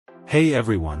Hey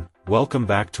everyone, welcome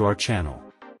back to our channel.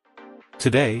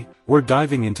 Today, we're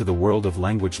diving into the world of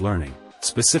language learning,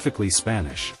 specifically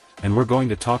Spanish, and we're going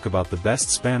to talk about the best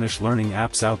Spanish learning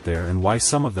apps out there and why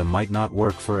some of them might not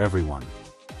work for everyone.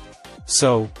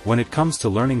 So, when it comes to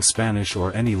learning Spanish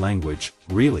or any language,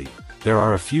 really, there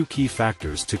are a few key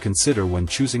factors to consider when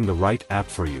choosing the right app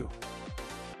for you.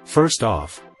 First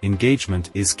off, engagement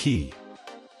is key.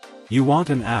 You want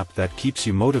an app that keeps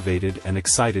you motivated and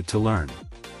excited to learn.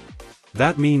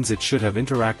 That means it should have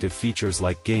interactive features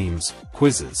like games,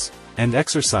 quizzes, and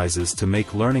exercises to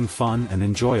make learning fun and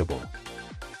enjoyable.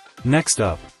 Next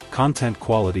up, content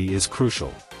quality is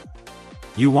crucial.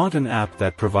 You want an app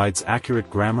that provides accurate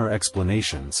grammar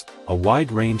explanations, a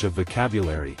wide range of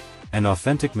vocabulary, and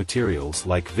authentic materials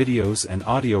like videos and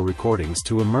audio recordings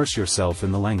to immerse yourself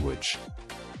in the language.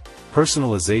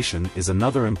 Personalization is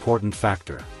another important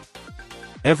factor.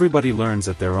 Everybody learns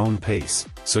at their own pace,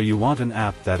 so you want an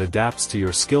app that adapts to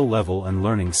your skill level and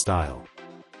learning style.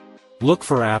 Look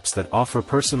for apps that offer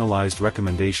personalized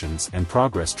recommendations and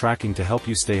progress tracking to help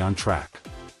you stay on track.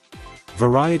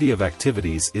 Variety of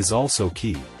activities is also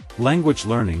key. Language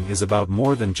learning is about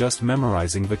more than just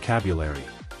memorizing vocabulary.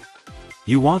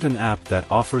 You want an app that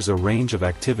offers a range of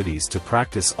activities to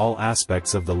practice all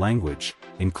aspects of the language,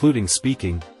 including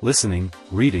speaking, listening,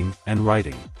 reading, and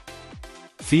writing.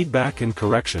 Feedback and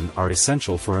correction are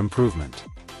essential for improvement.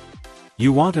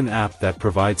 You want an app that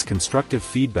provides constructive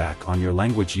feedback on your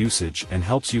language usage and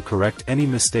helps you correct any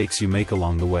mistakes you make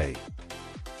along the way.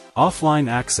 Offline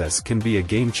access can be a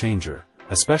game changer,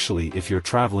 especially if you're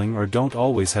traveling or don't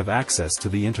always have access to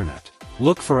the internet.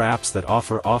 Look for apps that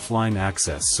offer offline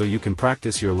access so you can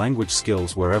practice your language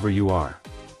skills wherever you are.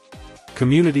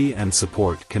 Community and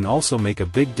support can also make a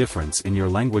big difference in your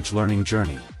language learning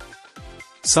journey.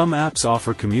 Some apps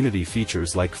offer community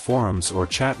features like forums or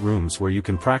chat rooms where you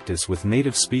can practice with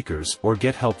native speakers or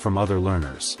get help from other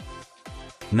learners.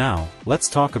 Now, let's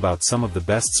talk about some of the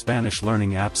best Spanish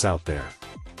learning apps out there.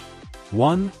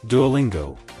 1.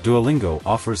 Duolingo. Duolingo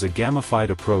offers a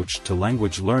gamified approach to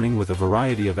language learning with a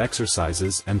variety of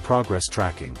exercises and progress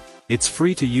tracking. It's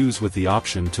free to use with the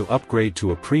option to upgrade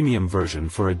to a premium version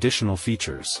for additional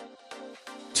features.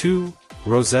 2.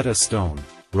 Rosetta Stone.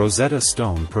 Rosetta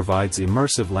Stone provides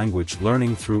immersive language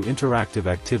learning through interactive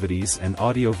activities and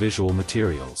audio-visual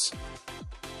materials.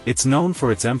 It's known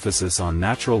for its emphasis on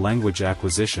natural language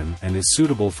acquisition and is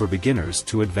suitable for beginners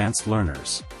to advanced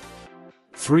learners.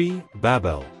 3.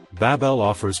 Babbel. Babbel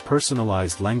offers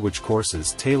personalized language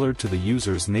courses tailored to the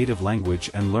user's native language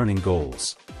and learning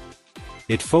goals.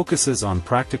 It focuses on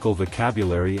practical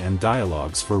vocabulary and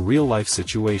dialogues for real-life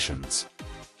situations.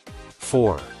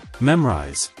 4.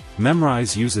 Memrise.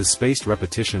 Memrise uses spaced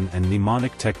repetition and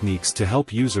mnemonic techniques to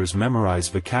help users memorize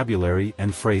vocabulary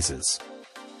and phrases.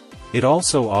 It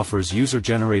also offers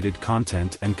user-generated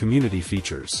content and community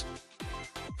features.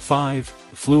 5.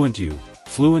 FluentU.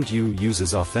 FluentU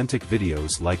uses authentic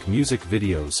videos like music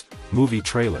videos, movie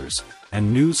trailers,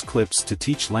 and news clips to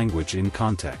teach language in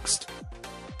context.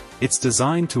 It's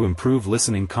designed to improve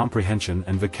listening comprehension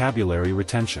and vocabulary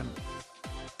retention.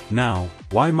 Now,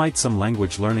 why might some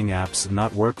language learning apps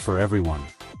not work for everyone?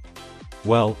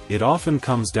 Well, it often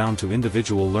comes down to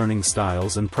individual learning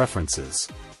styles and preferences.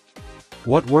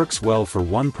 What works well for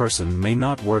one person may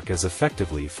not work as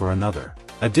effectively for another.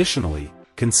 Additionally,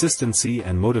 consistency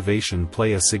and motivation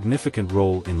play a significant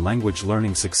role in language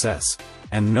learning success,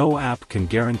 and no app can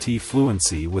guarantee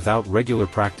fluency without regular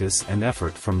practice and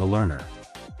effort from the learner.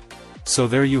 So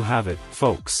there you have it,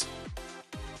 folks.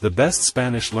 The best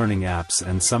Spanish learning apps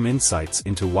and some insights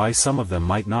into why some of them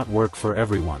might not work for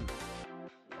everyone.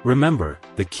 Remember,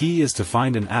 the key is to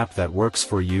find an app that works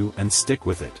for you and stick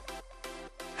with it.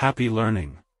 Happy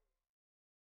learning!